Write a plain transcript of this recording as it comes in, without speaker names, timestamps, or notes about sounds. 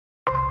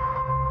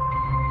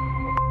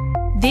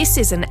This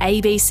is an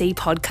ABC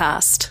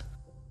podcast.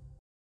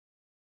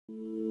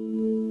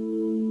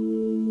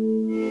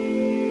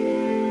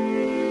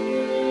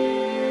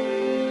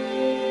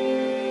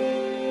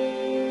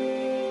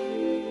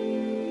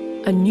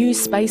 A new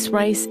space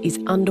race is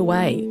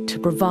underway to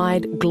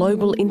provide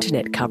global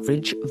internet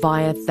coverage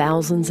via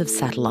thousands of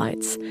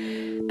satellites.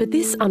 But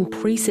this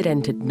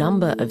unprecedented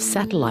number of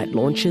satellite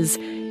launches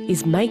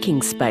is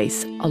making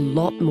space a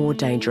lot more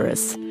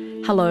dangerous.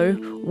 Hello,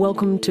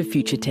 welcome to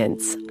Future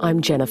Tense.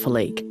 I'm Jennifer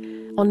Leake.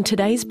 On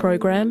today's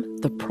program,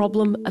 the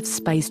problem of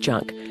space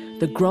junk,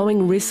 the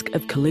growing risk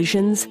of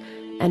collisions,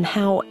 and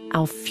how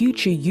our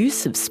future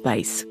use of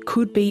space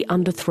could be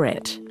under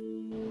threat.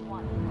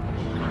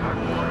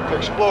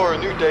 Explorer,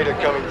 new data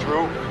coming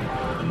through.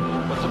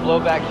 What's the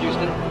blowback,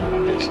 Houston?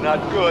 It's not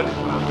good.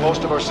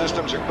 Most of our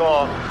systems are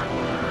gone.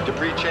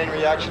 Debris chain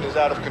reaction is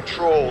out of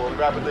control and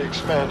rapidly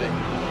expanding.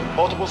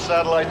 Multiple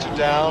satellites are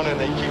down and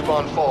they keep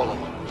on falling.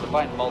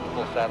 Find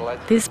multiple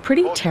satellites. This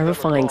pretty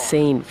terrifying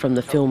scene from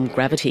the film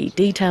Gravity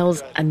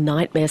details a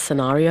nightmare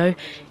scenario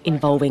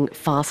involving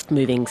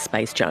fast-moving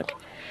space junk.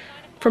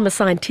 From a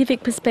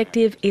scientific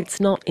perspective,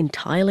 it's not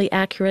entirely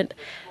accurate,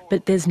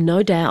 but there's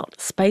no doubt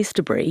space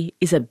debris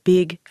is a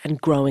big and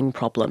growing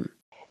problem.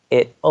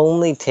 It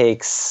only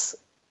takes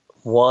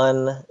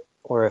one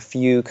or a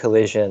few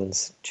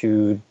collisions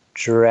to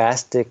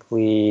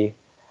drastically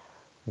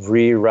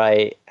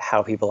rewrite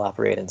how people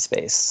operate in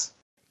space.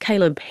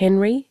 Caleb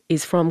Henry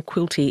is from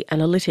Quilty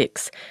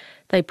Analytics.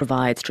 They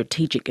provide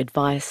strategic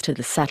advice to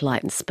the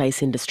satellite and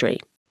space industry.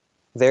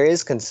 There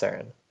is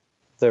concern.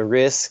 The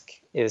risk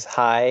is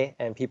high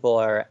and people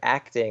are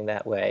acting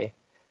that way.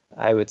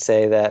 I would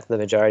say that the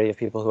majority of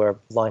people who are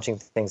launching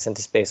things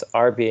into space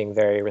are being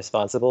very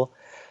responsible,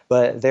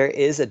 but there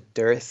is a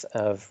dearth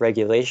of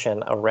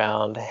regulation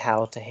around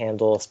how to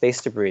handle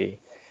space debris.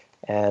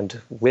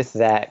 And with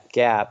that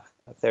gap,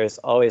 there's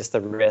always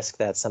the risk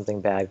that something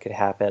bad could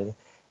happen,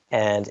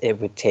 and it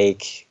would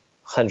take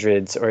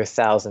hundreds or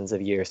thousands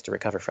of years to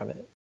recover from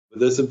it.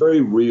 There's a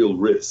very real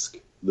risk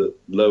that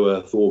low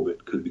Earth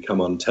orbit could become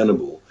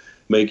untenable,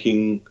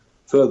 making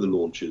further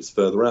launches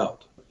further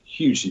out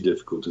hugely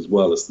difficult, as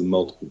well as the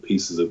multiple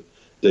pieces of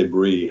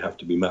debris have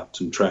to be mapped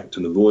and tracked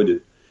and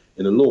avoided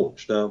in a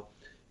launch. Now,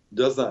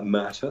 does that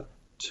matter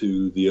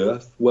to the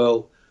Earth?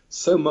 Well,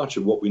 so much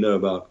of what we know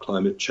about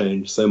climate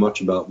change, so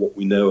much about what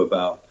we know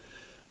about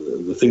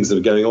the things that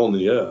are going on in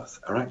the Earth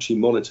are actually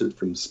monitored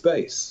from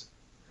space.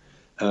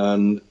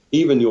 And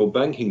even your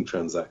banking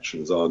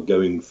transactions are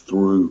going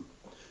through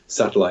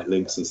satellite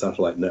links and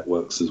satellite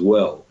networks as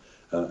well,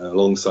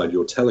 alongside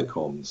your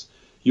telecoms.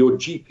 Your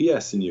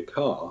GPS in your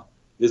car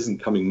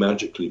isn't coming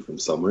magically from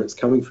somewhere, it's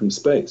coming from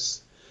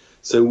space.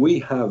 So we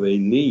have a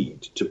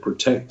need to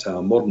protect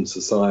our modern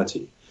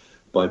society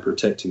by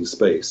protecting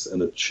space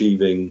and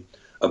achieving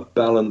a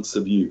balance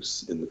of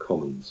use in the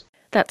commons.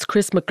 That's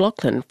Chris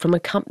McLaughlin from a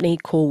company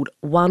called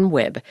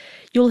OneWeb.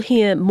 You'll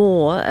hear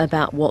more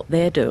about what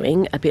they're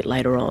doing a bit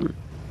later on.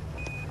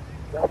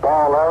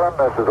 Apollo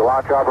 11, this is the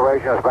Launch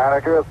Operations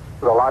Manager.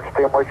 The launch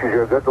team wishes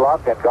you good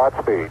luck and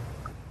Godspeed.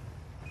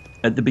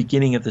 At the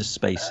beginning of the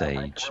space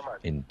age,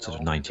 in sort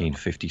of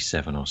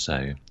 1957 or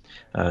so,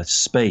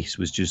 space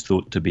was just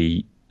thought to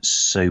be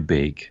so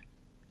big,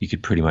 you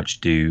could pretty much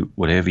do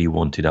whatever you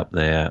wanted up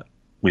there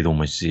with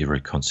almost zero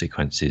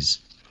consequences.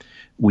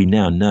 We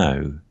now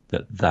know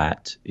that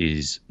that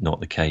is not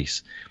the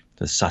case.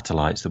 The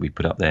satellites that we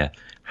put up there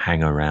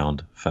hang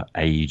around for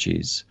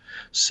ages.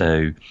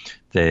 So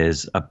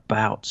there's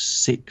about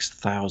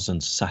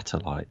 6,000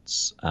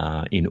 satellites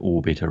in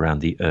orbit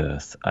around the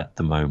Earth at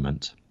the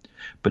moment,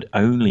 but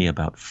only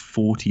about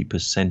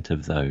 40%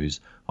 of those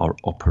are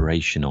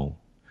operational.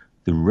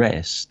 The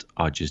rest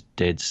are just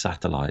dead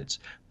satellites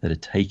that are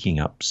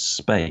taking up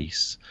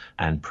space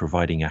and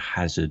providing a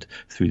hazard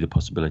through the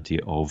possibility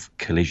of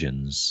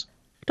collisions.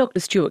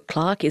 Dr. Stuart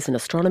Clark is an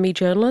astronomy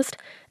journalist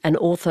and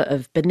author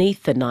of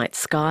Beneath the Night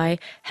Sky,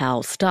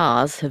 How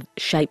Stars Have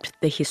Shaped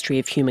the History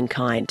of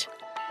Humankind.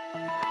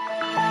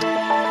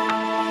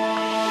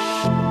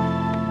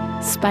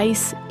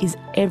 Space is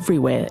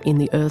everywhere in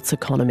the Earth's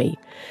economy.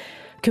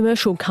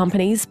 Commercial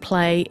companies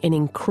play an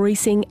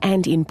increasing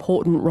and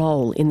important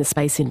role in the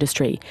space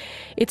industry.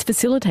 It's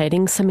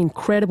facilitating some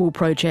incredible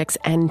projects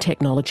and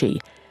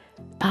technology,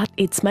 but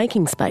it's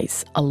making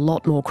space a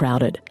lot more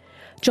crowded.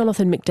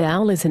 Jonathan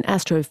McDowell is an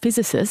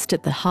astrophysicist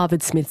at the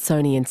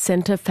Harvard-Smithsonian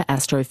Center for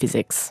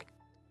Astrophysics.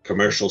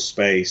 Commercial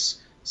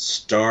space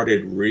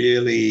started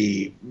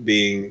really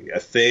being a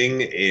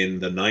thing in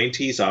the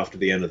 90s after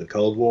the end of the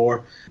Cold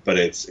War, but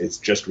it's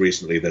just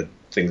recently that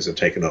things have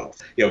taken off.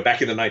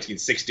 Back in the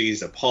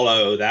 1960s,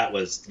 Apollo, that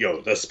was,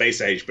 the space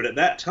age. But at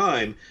that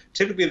time,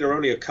 typically there were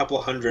only a couple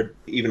hundred,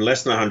 even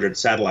less than 100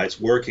 satellites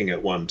working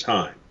at one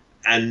time.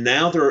 And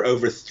now there are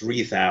over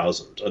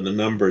 3,000, and the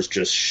number's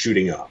just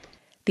shooting up.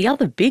 The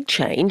other big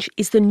change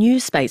is the new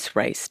space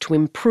race to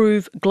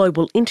improve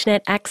global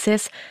internet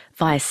access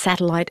via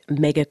satellite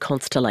mega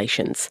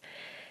constellations.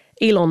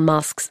 Elon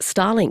Musk's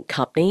Starlink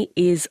company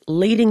is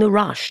leading the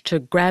rush to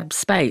grab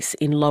space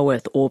in low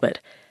Earth orbit.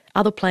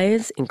 Other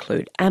players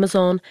include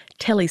Amazon,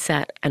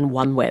 Telesat and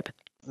OneWeb.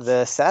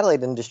 The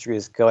satellite industry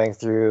is going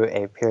through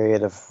a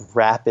period of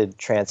rapid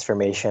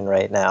transformation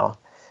right now.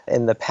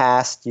 In the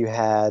past, you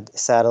had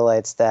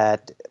satellites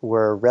that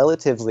were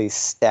relatively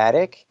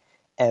static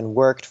and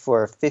worked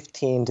for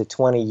 15 to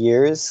 20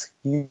 years,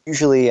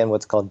 usually in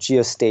what's called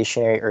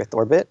geostationary Earth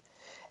orbit,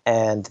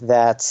 and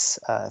that's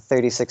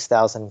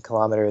 36,000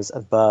 kilometers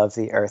above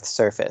the Earth's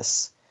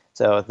surface.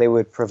 So they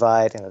would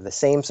provide the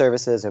same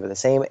services over the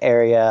same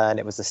area, and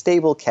it was a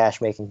stable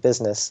cash-making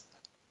business.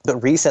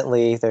 But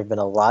recently, there have been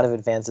a lot of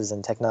advances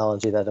in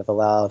technology that have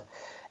allowed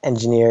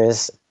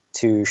engineers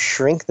to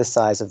shrink the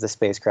size of the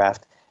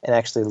spacecraft and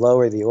actually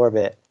lower the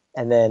orbit,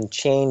 and then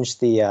change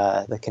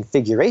the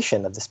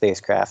configuration of the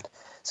spacecraft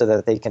so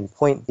that they can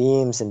point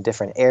beams in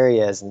different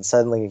areas, and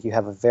suddenly you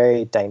have a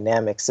very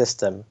dynamic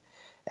system.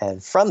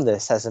 And from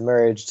this has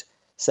emerged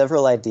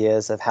several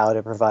ideas of how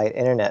to provide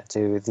internet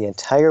to the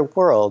entire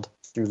world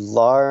through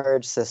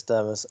large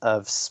systems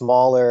of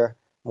smaller,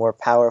 more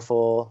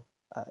powerful,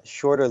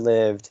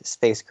 shorter-lived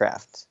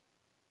spacecraft.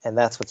 And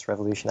that's what's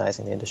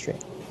revolutionizing the industry.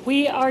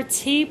 We are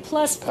T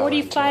plus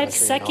 45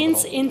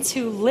 seconds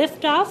into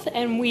liftoff,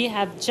 and we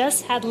have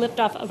just had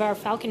liftoff of our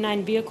Falcon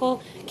 9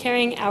 vehicle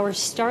carrying our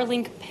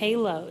Starlink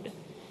payload.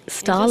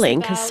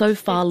 Starlink has so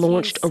far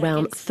launched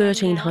around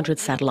 1,300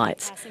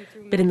 satellites,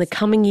 but in the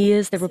coming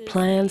years there are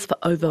plans for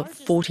over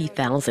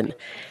 40,000.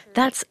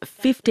 That's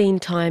 15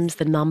 times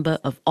the number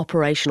of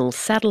operational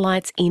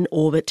satellites in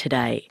orbit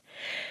today.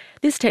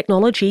 This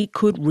technology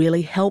could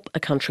really help a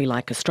country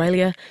like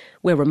Australia,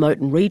 where remote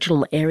and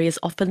regional areas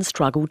often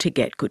struggle to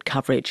get good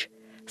coverage.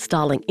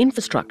 Starlink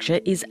infrastructure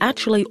is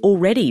actually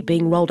already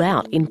being rolled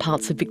out in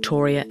parts of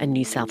Victoria and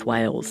New South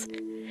Wales.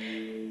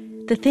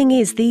 The thing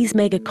is, these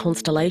mega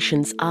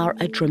constellations are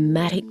a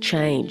dramatic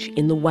change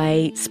in the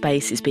way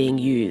space is being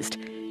used,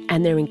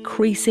 and they're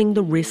increasing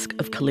the risk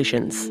of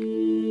collisions.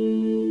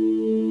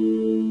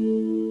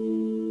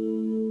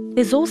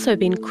 There's also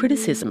been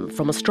criticism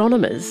from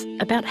astronomers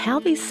about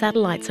how these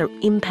satellites are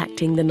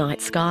impacting the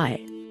night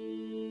sky.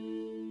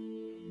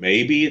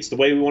 Maybe it's the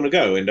way we want to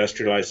go,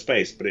 industrialized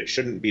space, but it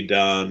shouldn't be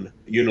done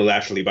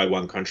unilaterally by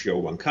one country or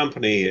one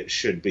company. It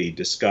should be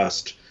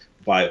discussed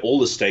by all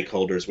the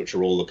stakeholders, which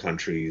are all the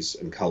countries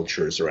and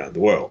cultures around the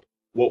world.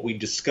 What we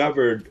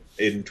discovered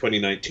in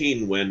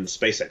 2019 when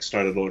SpaceX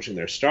started launching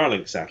their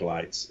Starlink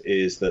satellites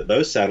is that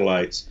those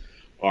satellites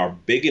are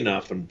big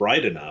enough and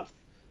bright enough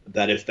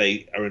that if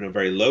they are in a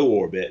very low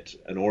orbit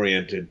and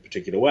oriented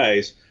particular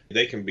ways,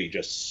 they can be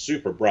just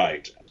super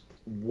bright.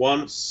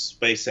 Once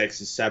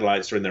SpaceX's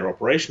satellites are in their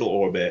operational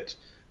orbit,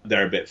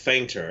 they're a bit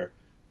fainter,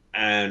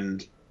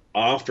 and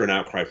after an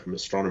outcry from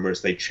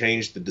astronomers, they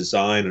changed the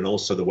design and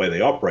also the way they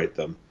operate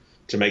them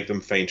to make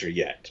them fainter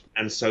yet.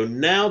 And so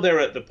now they're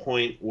at the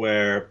point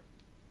where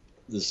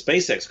the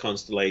SpaceX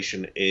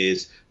constellation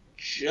is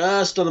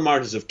just on the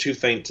margins of too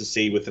faint to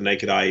see with the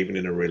naked eye, even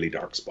in a really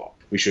dark spot.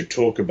 We should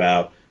talk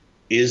about,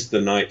 is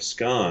the night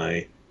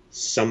sky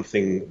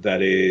something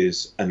that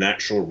is a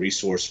natural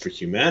resource for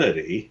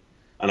humanity?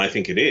 And I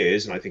think it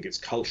is, and I think it's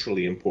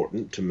culturally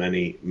important to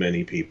many,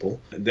 many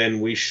people.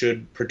 Then we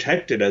should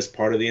protect it as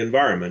part of the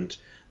environment.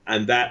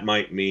 And that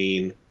might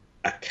mean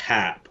a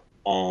cap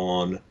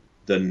on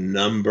the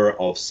number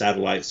of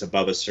satellites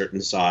above a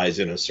certain size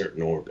in a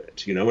certain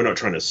orbit. You know, we're not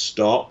trying to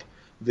stop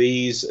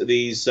these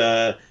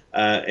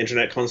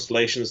internet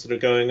constellations that are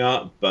going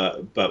up,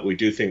 but we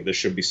do think there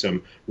should be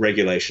some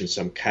regulation,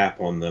 some cap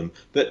on them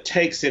that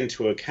takes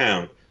into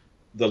account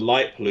the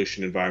light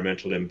pollution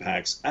environmental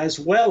impacts as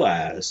well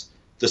as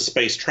the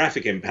space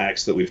traffic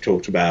impacts that we've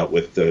talked about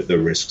with the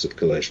risks of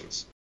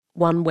collisions.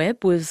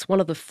 OneWeb was one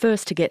of the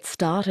first to get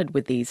started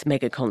with these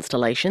mega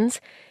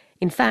constellations.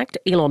 In fact,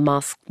 Elon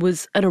Musk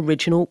was an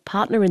original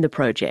partner in the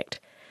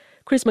project.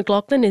 Chris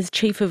McLaughlin is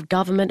Chief of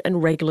Government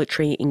and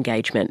Regulatory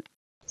Engagement.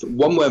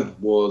 OneWeb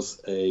was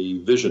a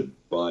vision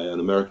by an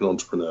American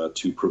entrepreneur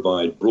to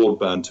provide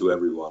broadband to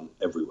everyone,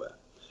 everywhere.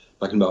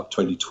 Back in about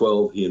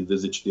 2012, he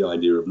envisaged the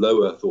idea of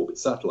low Earth orbit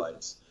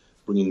satellites,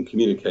 bringing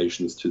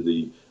communications to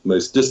the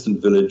most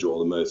distant village or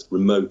the most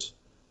remote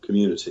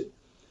community.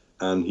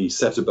 And he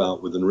set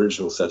about with an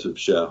original set of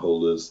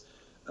shareholders,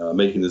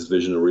 making this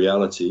vision a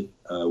reality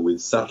with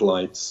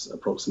satellites,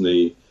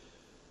 approximately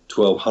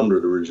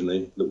 1,200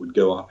 originally, that would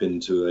go up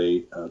into a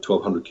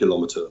 1,200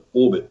 kilometer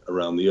orbit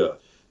around the Earth.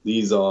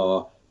 These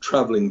are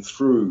traveling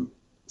through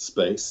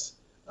space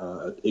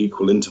at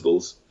equal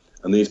intervals,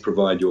 and these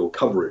provide your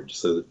coverage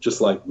so that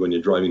just like when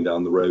you're driving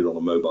down the road on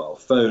a mobile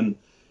phone,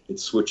 it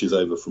switches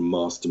over from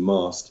mast to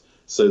mast,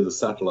 so the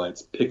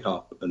satellites pick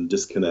up and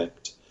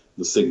disconnect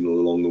the signal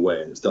along the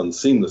way. And it's done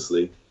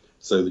seamlessly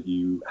so that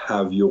you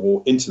have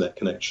your internet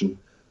connection,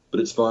 but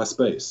it's via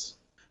space.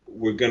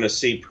 We're going to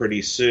see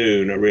pretty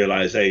soon a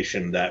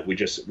realization that we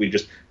just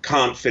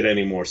can't fit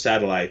any more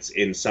satellites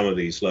in some of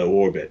these low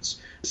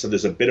orbits. So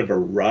there's a bit of a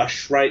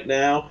rush right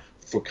now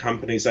for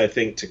companies, I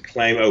think, to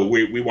claim, oh,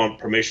 we want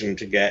permission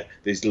to get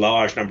these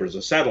large numbers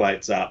of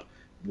satellites up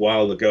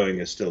while the going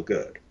is still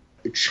good.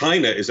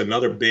 China is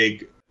another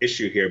big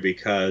issue here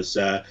because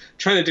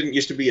China didn't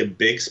used to be a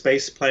big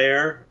space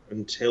player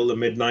until the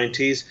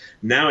mid-90s.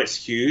 Now it's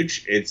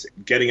huge. It's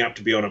getting up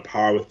to be on a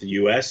par with the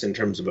US in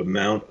terms of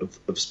amount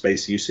of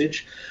space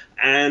usage.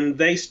 And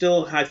they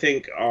still, I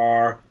think,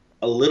 are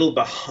a little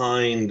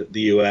behind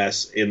the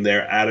US in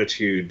their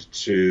attitude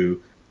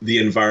to the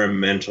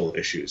environmental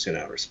issues in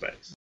outer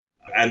space.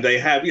 And they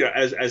have,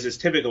 as is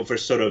typical for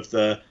sort of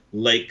the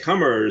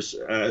latecomers,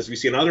 as we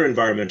see in other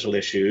environmental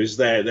issues,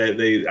 I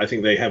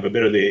think they have a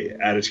bit of the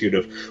attitude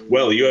of,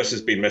 well, the US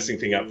has been messing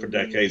things up for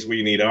decades.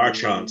 We need our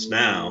chance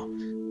now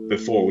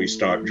before we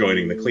start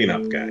joining the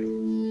cleanup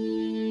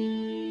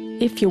gang.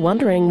 If you're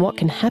wondering what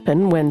can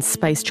happen when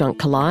space junk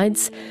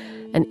collides,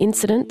 an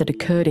incident that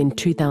occurred in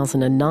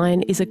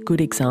 2009 is a good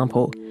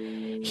example.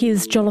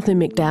 Here's Jonathan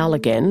McDowell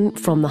again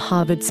from the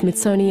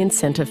Harvard-Smithsonian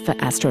Center for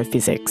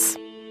Astrophysics.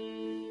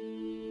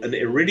 An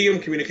Iridium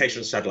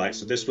communication satellite.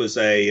 So this was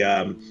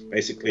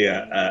basically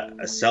a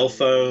cell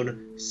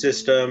phone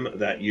system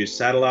that used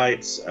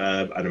satellites,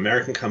 an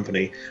American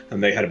company,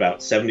 and they had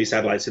about 70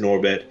 satellites in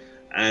orbit.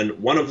 And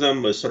one of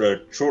them was sort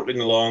of chortling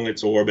along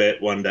its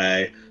orbit one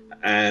day,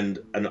 and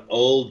an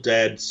old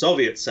dead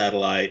Soviet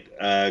satellite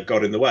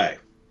got in the way.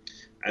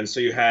 And so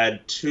you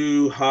had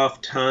 2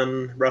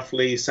 half-ton,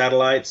 roughly,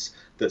 satellites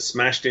that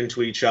smashed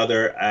into each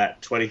other at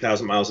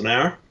 20,000 miles an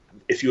hour.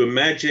 If you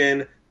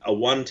imagine a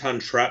 1-ton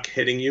truck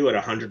hitting you at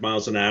 100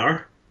 miles an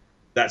hour,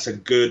 that's a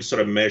good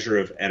sort of measure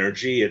of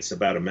energy. It's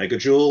about a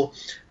megajoule.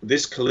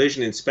 This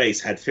collision in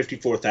space had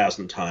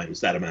 54,000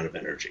 times that amount of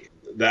energy.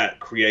 That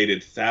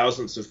created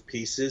thousands of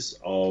pieces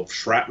of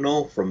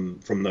shrapnel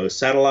from those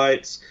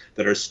satellites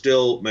that are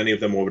still, many of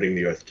them, orbiting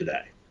the Earth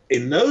today.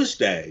 In those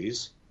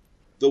days,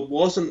 there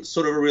wasn't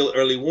sort of a real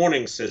early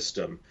warning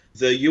system.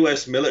 The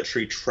US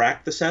military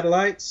tracked the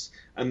satellites,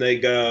 and they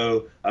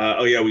go,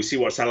 oh yeah, we see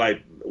what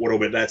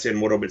orbit that's in,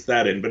 what orbit's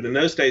that in. But in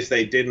those days,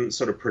 they didn't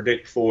sort of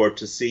predict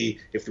to see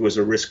if there was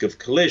a risk of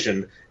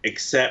collision,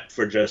 except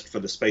for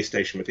the space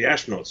station with the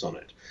astronauts on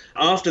it.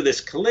 After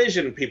this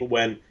collision, people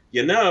went,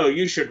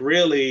 you should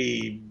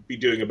really be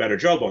doing a better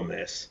job on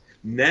this.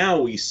 Now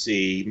we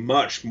see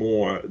much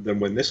more than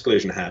when this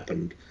collision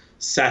happened.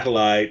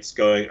 Satellites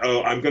going,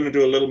 oh, I'm going to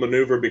do a little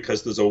maneuver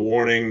because there's a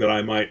warning that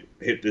I might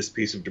hit this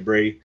piece of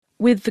debris.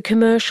 With the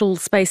commercial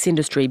space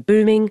industry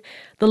booming,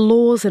 the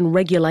laws and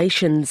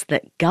regulations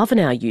that govern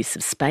our use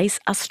of space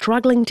are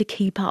struggling to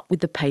keep up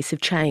with the pace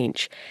of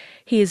change.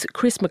 Here's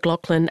Chris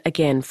McLaughlin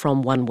again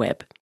from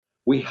OneWeb.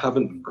 We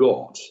haven't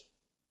got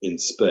in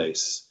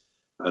space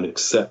an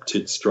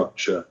accepted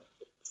structure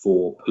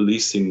for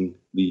policing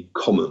the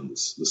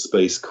commons, the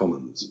space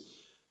commons.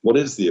 What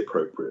is the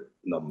appropriate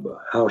number?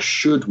 How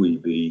should we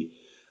be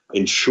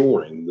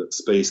ensuring that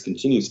space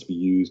continues to be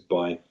used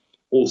by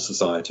all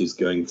societies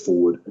going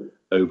forward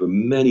over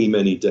many,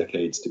 many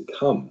decades to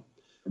come?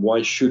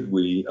 Why should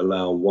we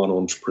allow one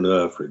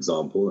entrepreneur, for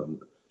example,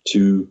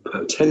 to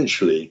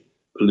potentially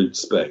pollute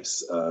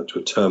space to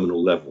a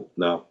terminal level?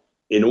 Now,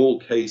 in all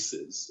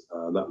cases,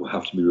 that will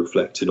have to be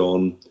reflected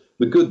on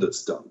the good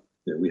that's done.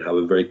 We have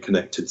a very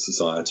connected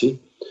society.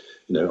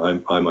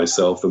 I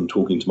myself am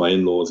talking to my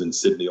in-laws in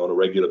Sydney on a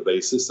regular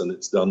basis, and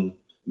it's done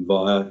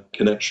via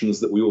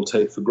connections that we all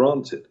take for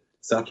granted.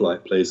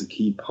 Satellite plays a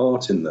key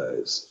part in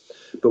those.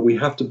 But we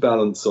have to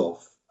balance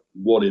off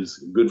what is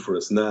good for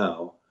us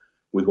now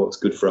with what's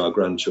good for our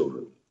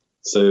grandchildren.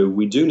 So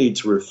we do need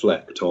to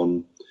reflect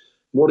on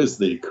what is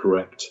the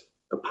correct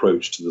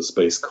approach to the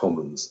space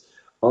commons.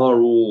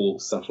 Are all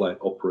satellite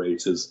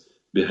operators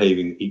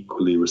behaving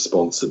equally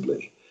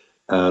responsibly?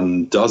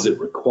 And does it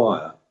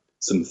require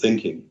some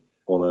thinking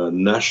on a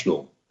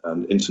national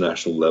and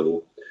international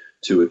level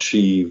to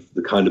achieve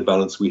the kind of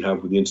balance we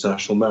have with the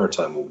International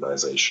Maritime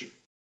Organization?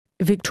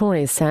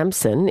 Victoria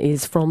Sampson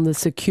is from the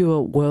Secure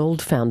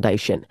World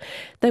Foundation.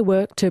 They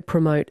work to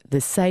promote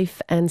the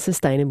safe and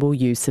sustainable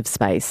use of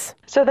space.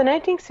 So the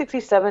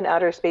 1967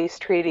 Outer Space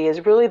Treaty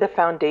is really the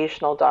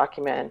foundational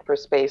document for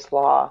space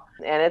law,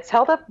 and it's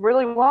held up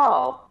really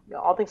well.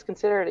 All things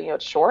considered,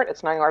 it's short,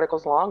 it's 9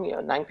 articles long,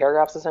 9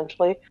 paragraphs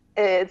essentially.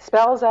 It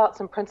spells out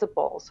some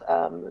principles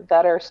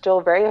that are still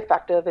very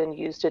effective and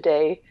used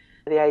today.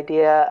 The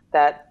idea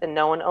that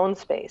no one owns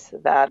space,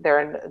 that there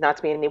are not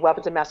to be any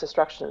weapons of mass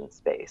destruction in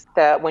space,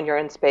 that when you're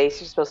in space,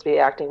 you're supposed to be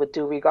acting with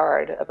due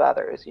regard of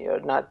others,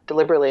 not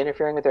deliberately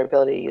interfering with their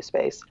ability to use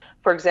space.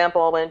 For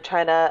example, when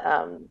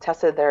China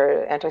tested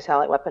their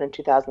anti-satellite weapon in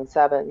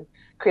 2007,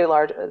 created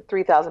large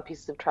 3,000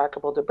 pieces of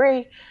trackable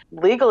debris,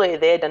 legally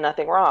they had done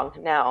nothing wrong.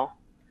 Now,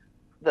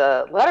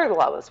 the letter of the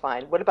law was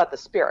fine. What about the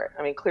spirit?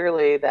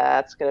 Clearly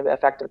that's going to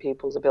affect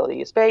people's ability to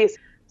use space.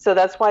 So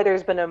that's why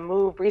there's been a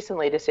move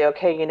recently to say,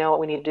 okay,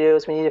 what we need to do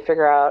is we need to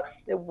figure out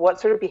what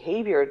sort of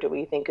behavior do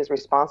we think is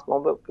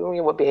responsible, but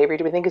what behavior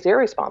do we think is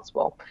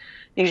irresponsible?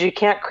 Because you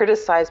can't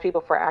criticize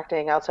people for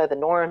acting outside the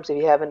norms if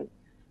you haven't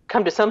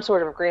come to some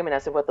sort of agreement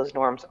as to what those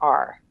norms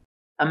are.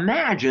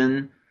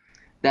 Imagine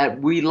that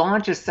we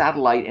launch a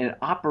satellite and it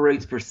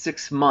operates for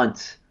 6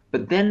 months,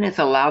 but then it's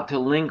allowed to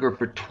linger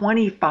for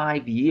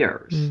 25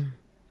 years.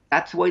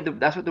 That's what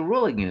the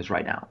ruling is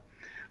right now.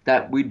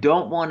 that we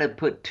don't want to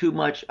put too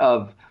much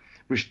of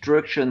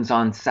restrictions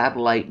on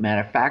satellite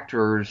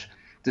manufacturers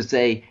to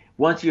say,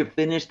 once you're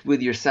finished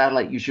with your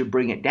satellite, you should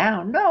bring it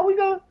down. No, we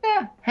go,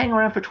 hang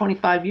around for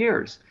 25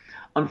 years.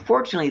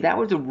 Unfortunately, that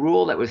was a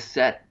rule that was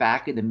set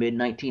back in the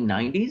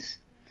mid-1990s.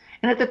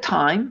 And at the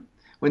time,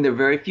 when there were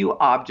very few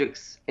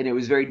objects and it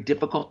was very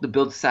difficult to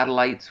build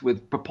satellites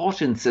with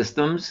propulsion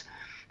systems,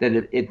 that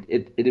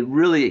it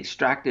really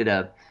extracted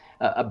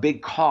a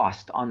big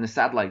cost on the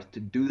satellites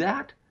to do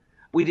that,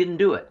 we didn't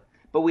do it.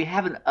 But we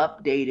haven't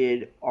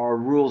updated our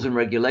rules and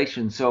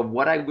regulations. So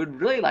what I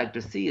would really like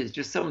to see is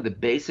just some of the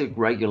basic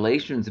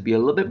regulations to be a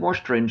little bit more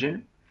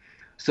stringent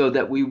so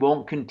that we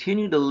won't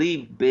continue to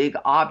leave big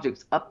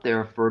objects up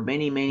there for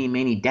many, many,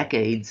 many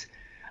decades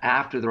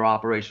after their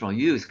operational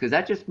use, because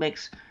that just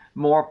makes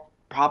more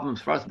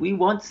problems for us. We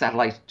want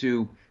satellites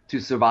to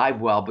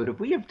survive well, but if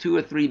we have 2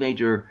 or 3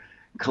 major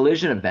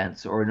collision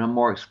events or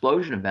more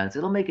explosion events,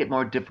 it'll make it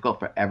more difficult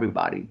for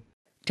everybody.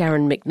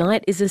 Darren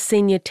McKnight is a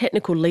senior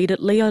technical lead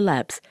at LEO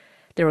Labs.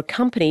 They're a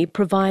company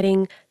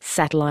providing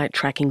satellite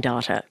tracking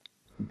data.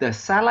 The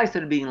satellites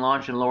that are being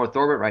launched in low Earth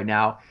orbit right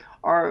now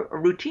are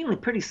routinely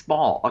pretty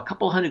small, a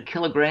couple hundred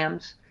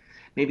kilograms,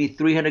 maybe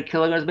 300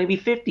 kilograms, maybe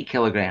 50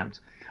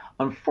 kilograms.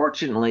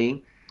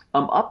 Unfortunately,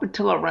 up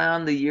until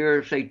around the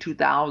year, say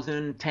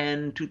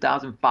 2010,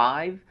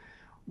 2005,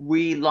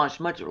 we launched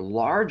much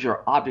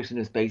larger objects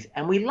into space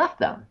and we left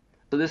them.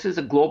 So this is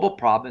a global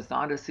problem. It's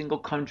not a single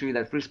country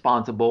that's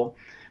responsible.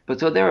 But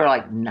so there are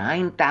like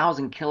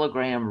 9,000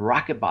 kilogram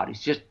rocket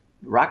bodies, just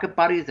rocket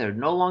bodies that are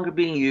no longer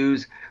being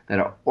used, that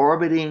are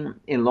orbiting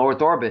in low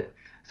Earth orbit.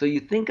 So you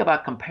think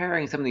about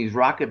comparing some of these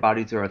rocket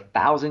bodies that are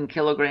 1,000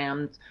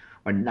 kilograms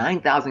or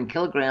 9,000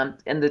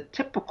 kilograms, and the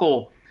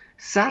typical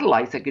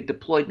satellites that get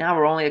deployed now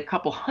are only a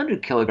couple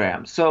hundred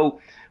kilograms.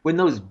 So when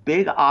those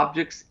big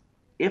objects,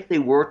 if they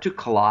were to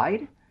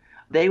collide,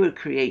 they would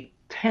create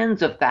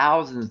tens of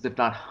thousands, if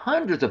not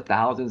hundreds of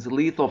thousands, of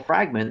lethal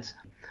fragments.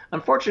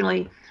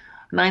 Unfortunately,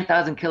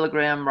 9,000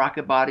 kilogram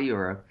rocket body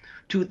or a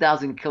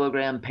 2,000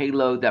 kilogram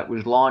payload that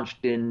was launched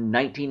in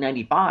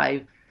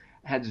 1995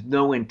 has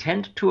no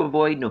intent to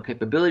avoid, no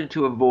capability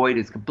to avoid,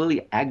 is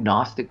completely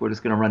agnostic what it's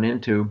going to run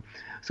into.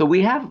 So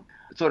we have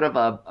sort of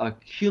a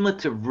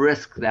cumulative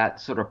risk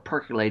that's sort of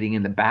percolating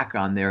in the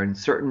background there in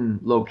certain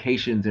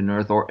locations in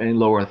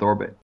low Earth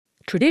orbit.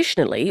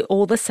 Traditionally,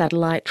 all the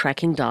satellite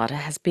tracking data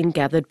has been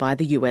gathered by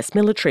the US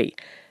military.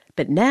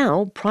 But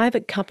now,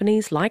 private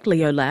companies like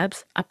LEO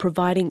Labs are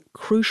providing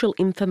crucial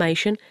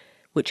information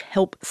which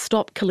help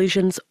stop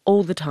collisions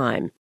all the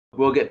time.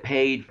 We'll get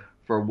paid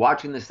for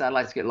watching the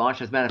satellites get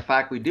launched. As a matter of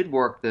fact, we did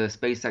work the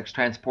SpaceX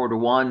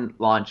Transporter-1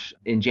 launch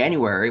in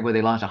January, where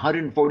they launched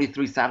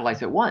 143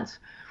 satellites at once.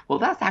 Well,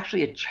 that's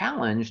actually a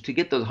challenge to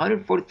get those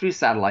 143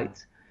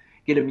 satellites,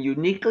 get them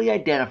uniquely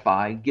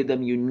identified, give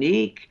them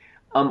unique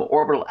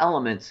orbital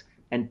elements,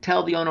 and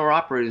tell the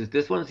owner-operators,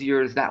 this one's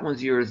yours, that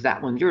one's yours,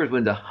 that one's yours,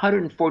 when the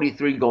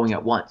 143 going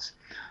at once.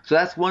 So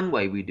that's one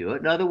way we do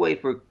it. Another way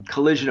for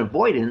collision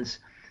avoidance,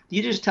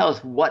 you just tell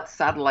us what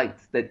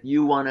satellites that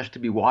you want us to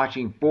be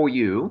watching for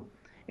you,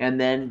 and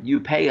then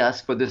you pay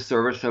us for the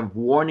service of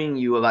warning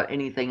you about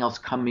anything else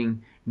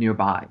coming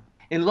nearby.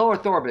 In low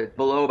Earth orbit,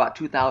 below about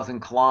 2,000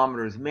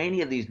 kilometers,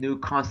 many of these new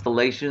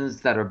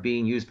constellations that are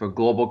being used for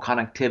global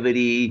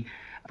connectivity,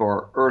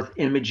 for Earth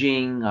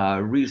imaging,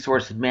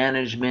 resource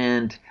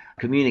management,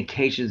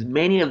 communications,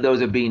 many of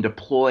those are being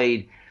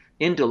deployed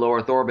into low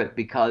Earth orbit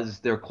because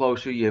they're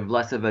closer, you have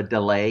less of a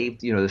delay.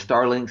 You know, the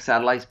Starlink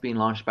satellites being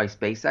launched by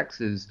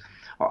SpaceX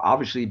are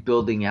obviously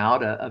building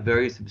out a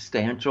very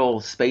substantial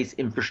space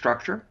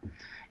infrastructure.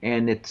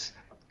 And it's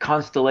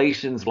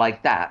constellations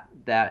like that,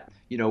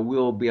 you know,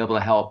 we'll be able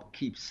to help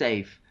keep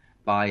safe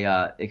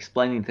by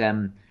explaining to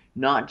them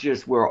not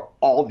just where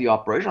all the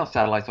operational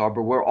satellites are,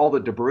 but where all the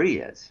debris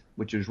is,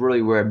 which is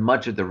really where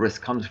much of the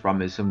risk comes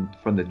from, is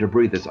from the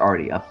debris that's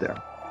already up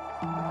there.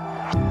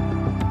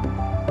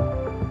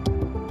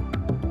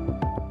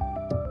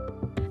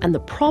 And the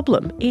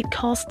problem, it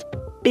costs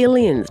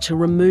billions to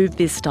remove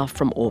this stuff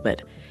from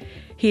orbit.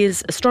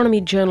 Here's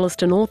astronomy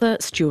journalist and author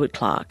Stuart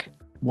Clark.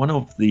 One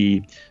of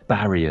the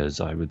barriers,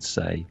 I would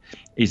say,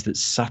 is that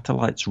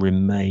satellites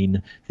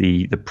remain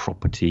the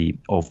property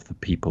of the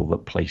people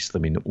that place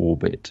them in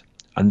orbit.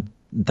 And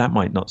that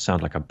might not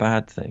sound like a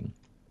bad thing.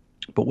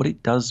 But what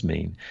it does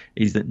mean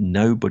is that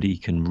nobody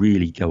can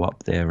really go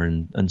up there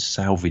and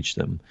salvage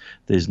them.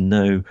 There's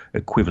no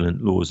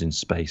equivalent laws in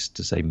space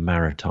to, say,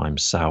 maritime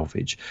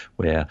salvage,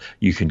 where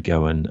you can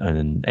go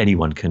and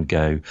anyone can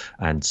go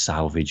and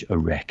salvage a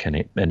wreck and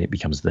it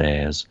becomes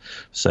theirs.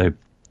 So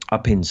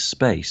up in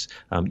space,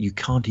 you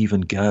can't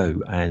even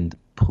go and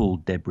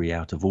pull debris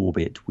out of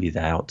orbit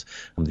without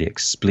the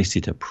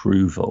explicit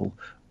approval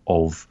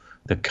of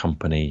the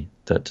company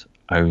that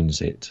owns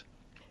it.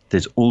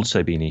 There's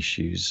also been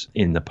issues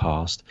in the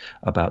past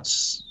about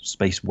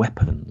space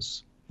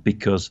weapons,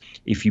 because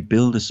if you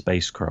build a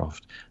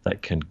spacecraft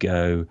that can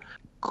go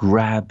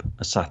grab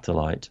a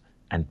satellite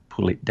and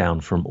pull it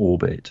down from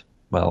orbit,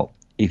 well,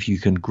 if you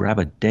can grab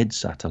a dead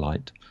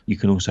satellite you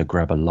can also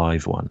grab a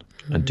live one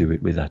and do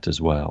it with that as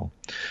well.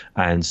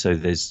 And so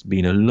there's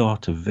been a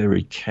lot of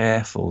very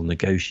careful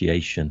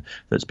negotiation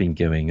that's been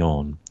going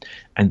on.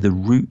 And the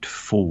route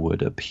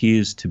forward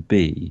appears to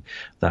be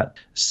that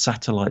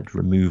satellite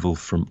removal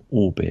from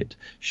orbit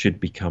should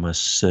become a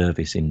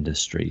service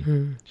industry.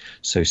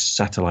 So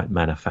satellite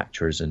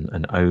manufacturers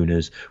and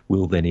owners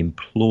will then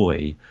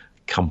employ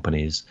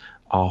companies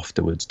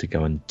afterwards to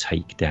go and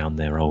take down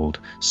their old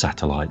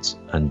satellites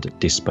and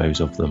dispose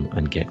of them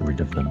and get rid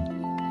of them.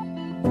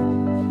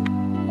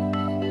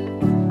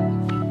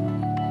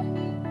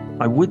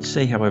 I would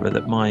say, however,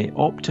 that my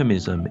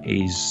optimism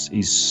is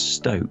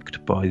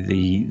stoked by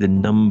the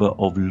number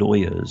of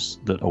lawyers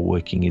that are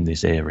working in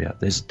this area.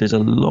 There's a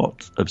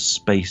lot of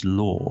space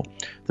law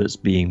that's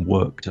being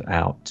worked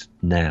out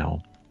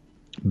now,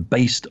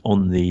 based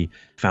on the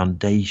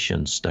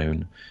foundation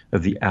stone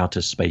of the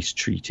Outer Space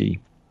Treaty,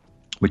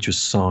 which was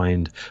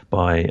signed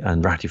by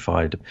and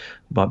ratified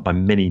by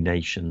many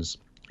nations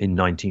in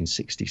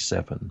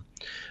 1967.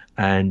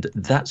 And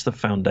that's the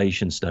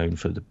foundation stone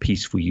for the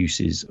peaceful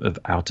uses of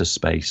outer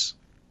space.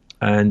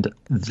 And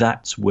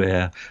that's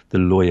where the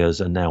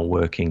lawyers are now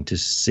working to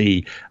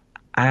see,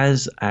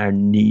 as our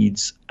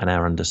needs and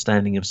our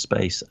understanding of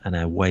space and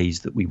our ways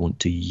that we want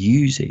to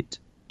use it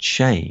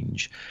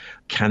change,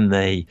 can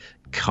they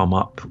come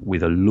up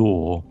with a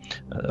law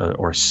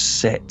or a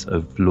set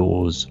of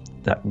laws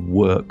that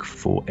work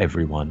for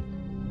everyone?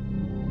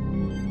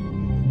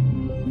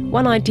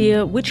 One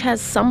idea which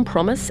has some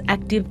promise,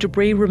 active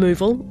debris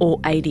removal, or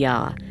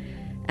ADR.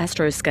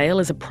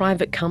 Astroscale is a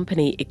private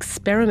company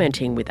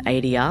experimenting with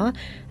ADR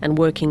and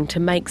working to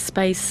make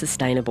space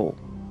sustainable.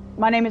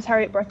 My name is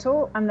Harriet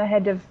Brettel. I'm the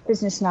head of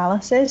business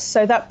analysis.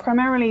 So that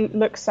primarily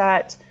looks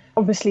at,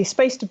 obviously,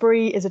 space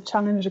debris is a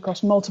challenge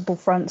across multiple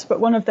fronts, but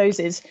one of those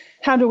is,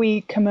 how do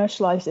we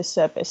commercialize this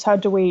service? How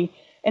do we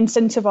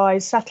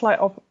incentivize satellite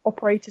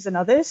operators and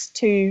others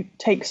to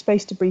take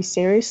space debris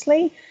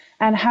seriously?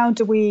 And how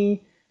do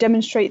we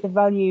demonstrate the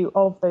value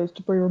of those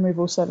debris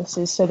removal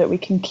services so that we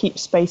can keep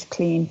space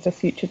clean for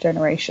future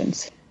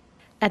generations?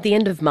 At the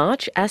end of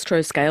March,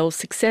 Astroscale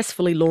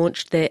successfully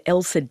launched their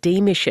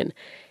ELSA-D mission.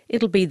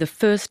 It'll be the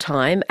first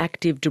time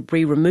active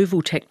debris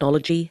removal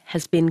technology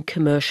has been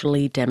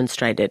commercially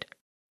demonstrated.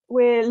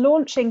 We're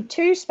launching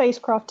 2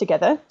 spacecraft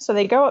together, so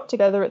they go up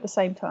together at the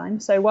same time.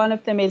 So one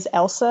of them is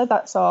ELSA,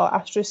 that's our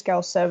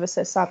Astroscale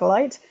Services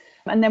satellite.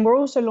 And then we're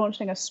also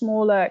launching a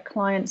smaller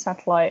client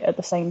satellite at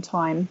the same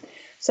time.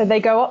 So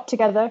they go up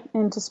together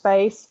into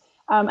space,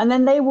 and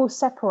then they will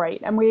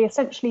separate. And we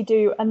essentially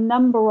do a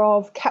number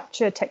of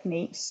capture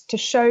techniques to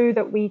show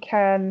that we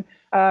can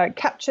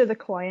capture the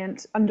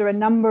client under a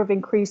number of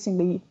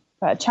increasingly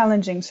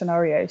challenging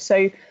scenarios.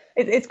 So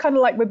it's kind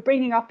of like we're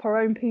bringing up our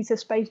own piece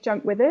of space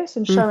junk with this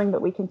and showing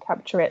that we can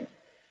capture it.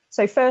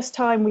 So first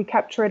time we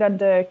capture it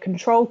under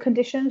control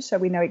conditions, so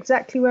we know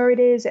exactly where it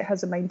is. It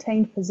has a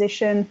maintained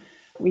position.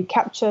 We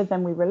capture,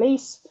 then we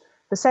release.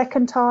 The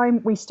second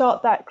time, we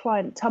start that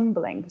client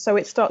tumbling, so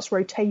it starts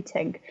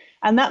rotating.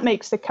 And that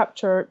makes the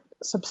capture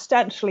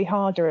substantially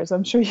harder, as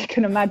I'm sure you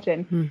can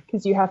imagine,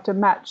 because you have to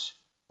match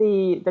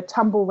the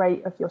tumble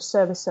rate of your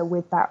servicer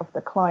with that of the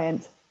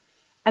client.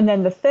 And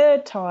then the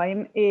third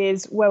time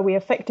is where we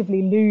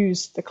effectively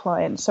lose the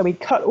client. So we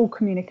cut all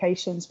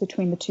communications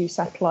between the 2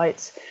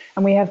 satellites,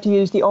 and we have to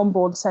use the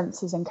onboard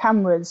sensors and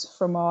cameras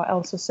from our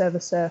ELSA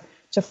servicer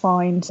to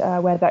find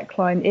where that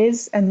client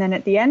is. And then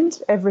at the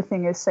end,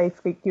 everything is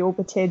safely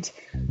deorbited,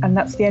 and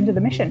that's the end of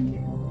the mission.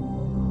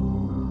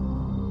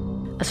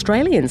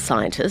 Australian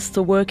scientists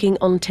are working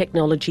on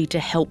technology to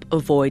help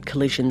avoid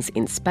collisions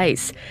in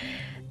space.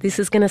 This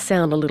is going to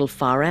sound a little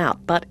far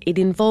out, but it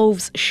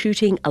involves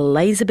shooting a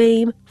laser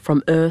beam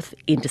from Earth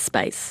into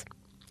space.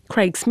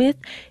 Craig Smith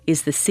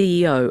is the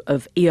CEO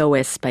of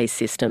EOS Space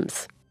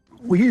Systems.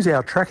 We use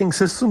our tracking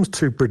systems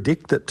to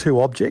predict that 2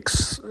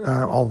 objects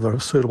of a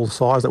suitable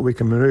size that we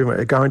can manoeuvre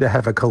are going to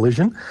have a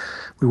collision.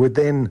 We would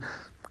then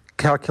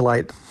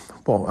calculate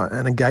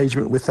an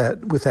engagement with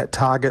that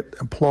target,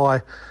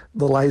 apply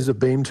the laser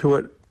beam to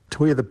it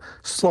to either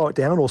slow it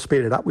down or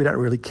speed it up. We don't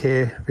really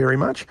care very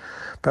much,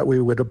 but we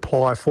would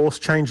apply force,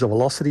 change the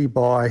velocity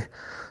by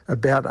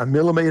about 1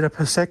 millimetre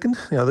per second.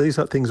 These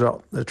are things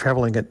that are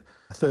travelling at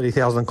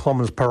 30,000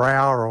 kilometres per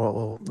hour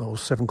or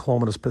 7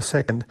 kilometres per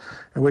second,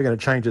 and we're going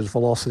to change its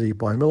velocity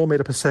by 1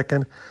 millimetre per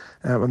second,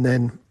 and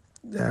then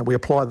we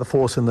apply the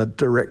force in the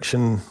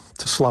direction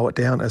to slow it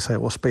down, as I say,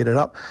 or speed it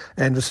up.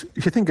 And just,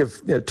 if you think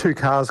of 2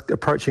 cars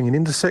approaching an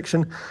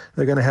intersection,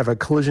 they're going to have a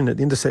collision at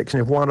the intersection.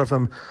 If one of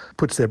them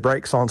puts their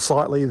brakes on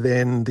slightly,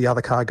 then the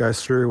other car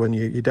goes through and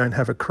you don't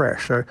have a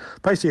crash. So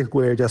basically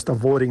we're just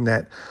avoiding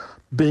that,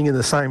 being in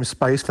the same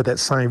space for that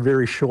same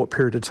very short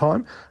period of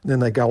time, and then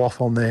they go off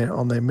on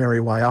their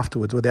merry way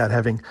afterwards without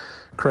having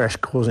crash,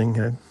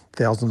 causing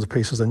thousands of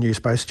pieces of new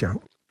space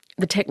junk.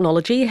 The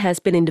technology has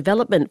been in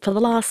development for the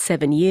last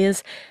 7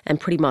 years, and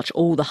pretty much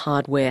all the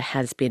hardware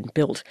has been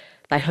built.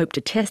 They hope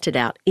to test it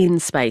out in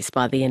space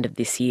by the end of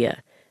this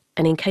year.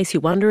 And in case you're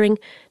wondering,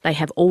 they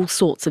have all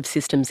sorts of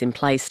systems in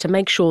place to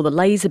make sure the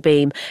laser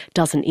beam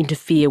doesn't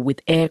interfere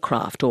with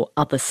aircraft or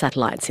other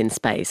satellites in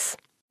space.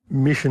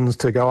 Missions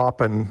to go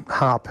up and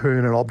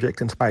harpoon an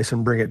object in space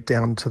and bring it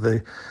down to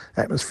the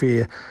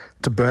atmosphere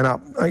to burn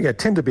up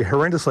tend to be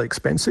horrendously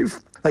expensive.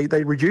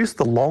 They reduce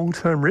the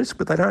long-term risk,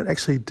 but they don't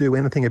actually do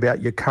anything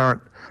about your current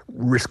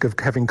risk of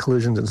having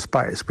collisions in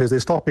space, because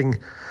they're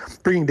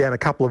bringing down a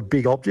couple of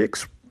big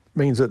objects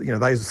means that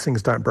those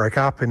things don't break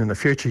up, and in the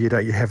future you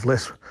have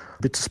less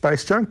bits of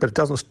space junk, but it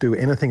doesn't do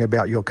anything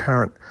about your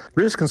current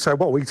risk. And so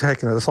what we've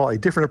taken a slightly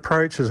different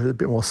approach is a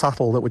bit more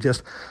subtle, that would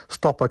just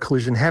stop a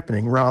collision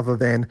happening rather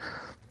than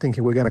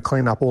thinking we're going to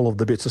clean up all of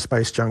the bits of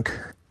space junk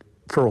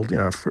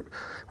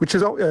which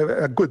is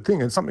a good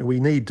thing and something we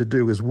need to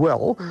do as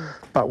well.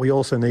 But we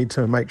also need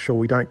to make sure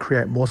we don't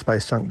create more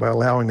space junk by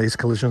allowing these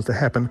collisions to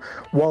happen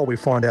while we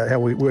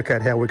work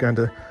out how we're going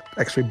to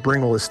actually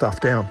bring all this stuff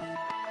down.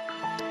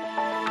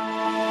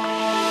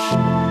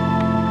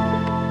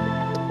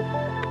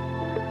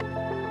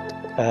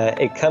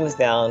 It comes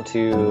down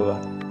to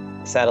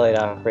satellite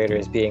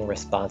operators being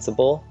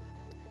responsible,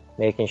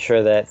 making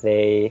sure that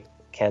they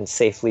can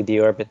safely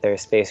deorbit their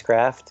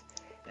spacecraft,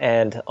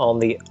 and on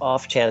the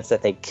off chance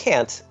that they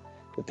can't,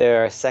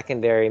 there are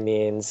secondary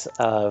means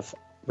of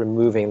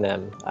removing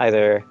them,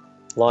 either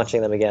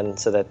launching them again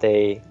so that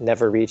they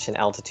never reach an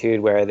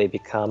altitude where they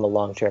become a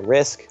long-term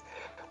risk,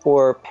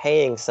 or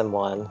paying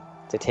someone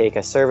to take a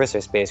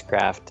servicer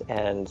spacecraft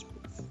and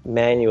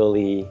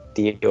manually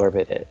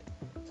deorbit it.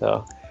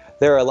 So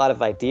there are a lot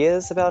of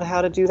ideas about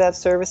how to do that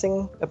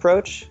servicing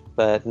approach,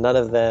 but none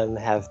of them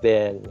have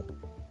been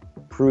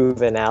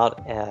proven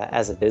out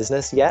as a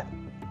business yet.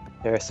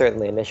 There are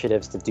certainly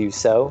initiatives to do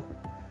so,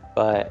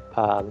 but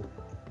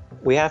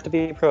we have to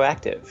be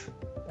proactive.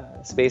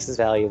 Space is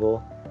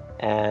valuable,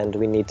 and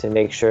we need to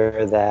make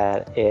sure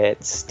that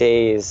it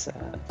stays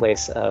a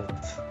place of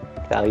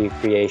value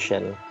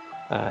creation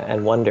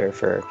and wonder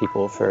for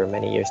people for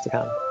many years to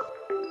come.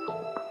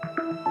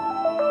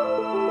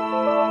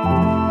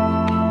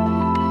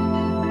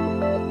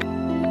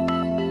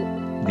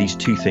 These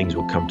two things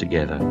will come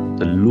together,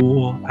 the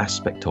law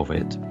aspect of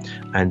it,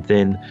 and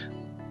then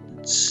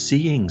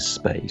seeing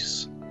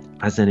space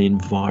as an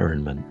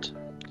environment.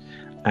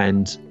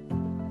 And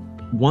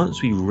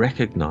once we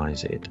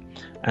recognize it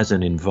as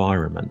an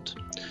environment,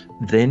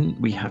 then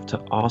we have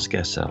to ask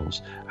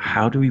ourselves,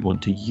 how do we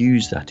want to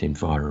use that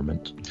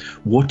environment?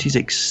 What is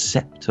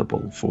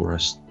acceptable for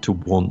us to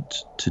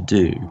want to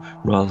do,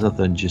 rather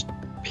than just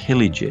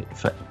pillage it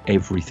for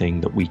everything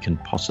that we can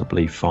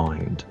possibly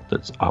find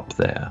that's up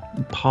there?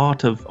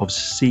 Part of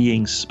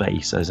seeing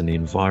space as an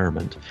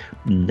environment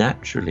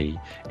naturally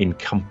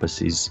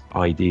encompasses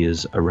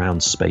ideas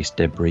around space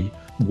debris.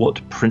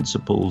 What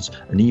principles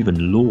and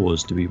even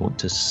laws do we want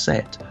to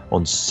set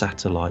on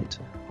satellite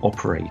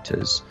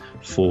operators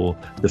for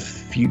the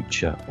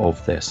future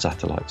of their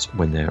satellites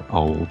when they're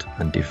old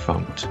and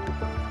defunct?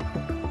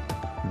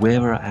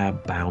 Where are our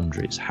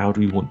boundaries? How do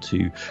we want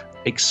to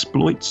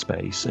exploit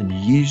space and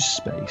use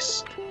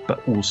space,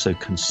 but also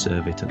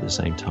conserve it at the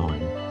same time?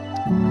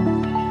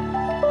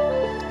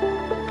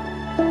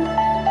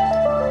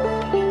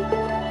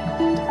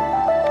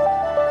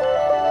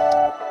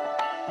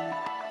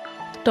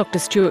 Dr.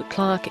 Stuart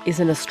Clark is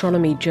an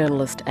astronomy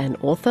journalist and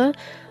author.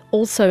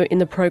 Also in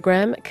the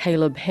program,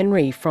 Caleb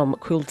Henry from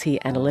Quilty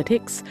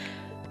Analytics.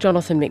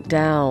 Jonathan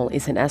McDowell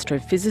is an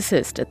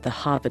astrophysicist at the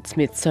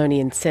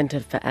Harvard-Smithsonian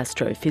Centre for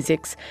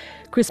Astrophysics.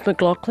 Chris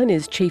McLaughlin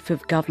is Chief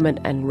of Government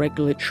and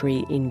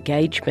Regulatory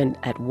Engagement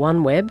at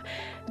OneWeb.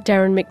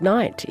 Darren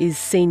McKnight is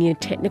Senior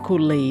Technical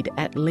Lead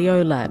at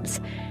Leo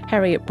Labs.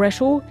 Harriet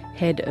Brettel,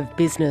 Head of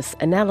Business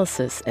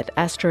Analysis at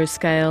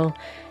Astroscale.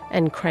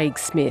 And Craig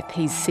Smith,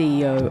 he's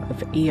CEO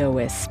of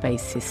EOS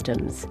Space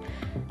Systems.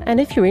 And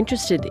if you're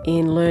interested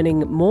in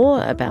learning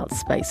more about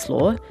space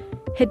law,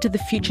 head to the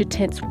Future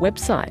Tense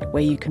website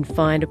where you can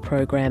find a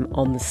program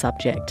on the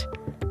subject.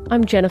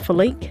 I'm Jennifer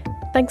Leake.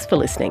 Thanks for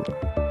listening.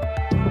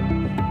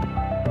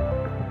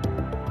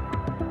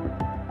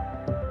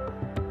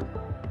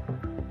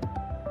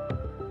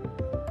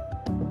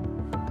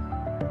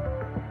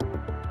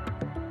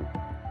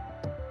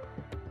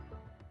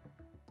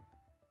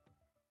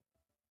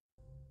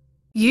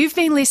 You've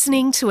been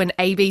listening to an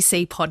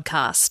ABC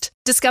podcast.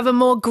 Discover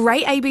more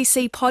great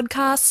ABC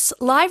podcasts,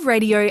 live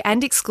radio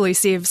and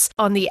exclusives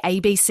on the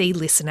ABC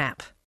Listen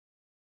app.